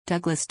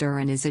Douglas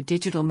Duran is a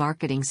digital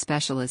marketing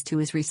specialist who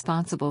is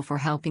responsible for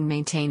helping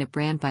maintain a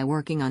brand by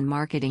working on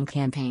marketing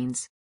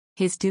campaigns.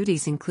 His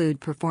duties include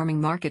performing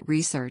market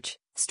research,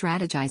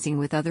 strategizing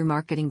with other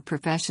marketing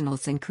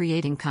professionals, and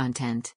creating content.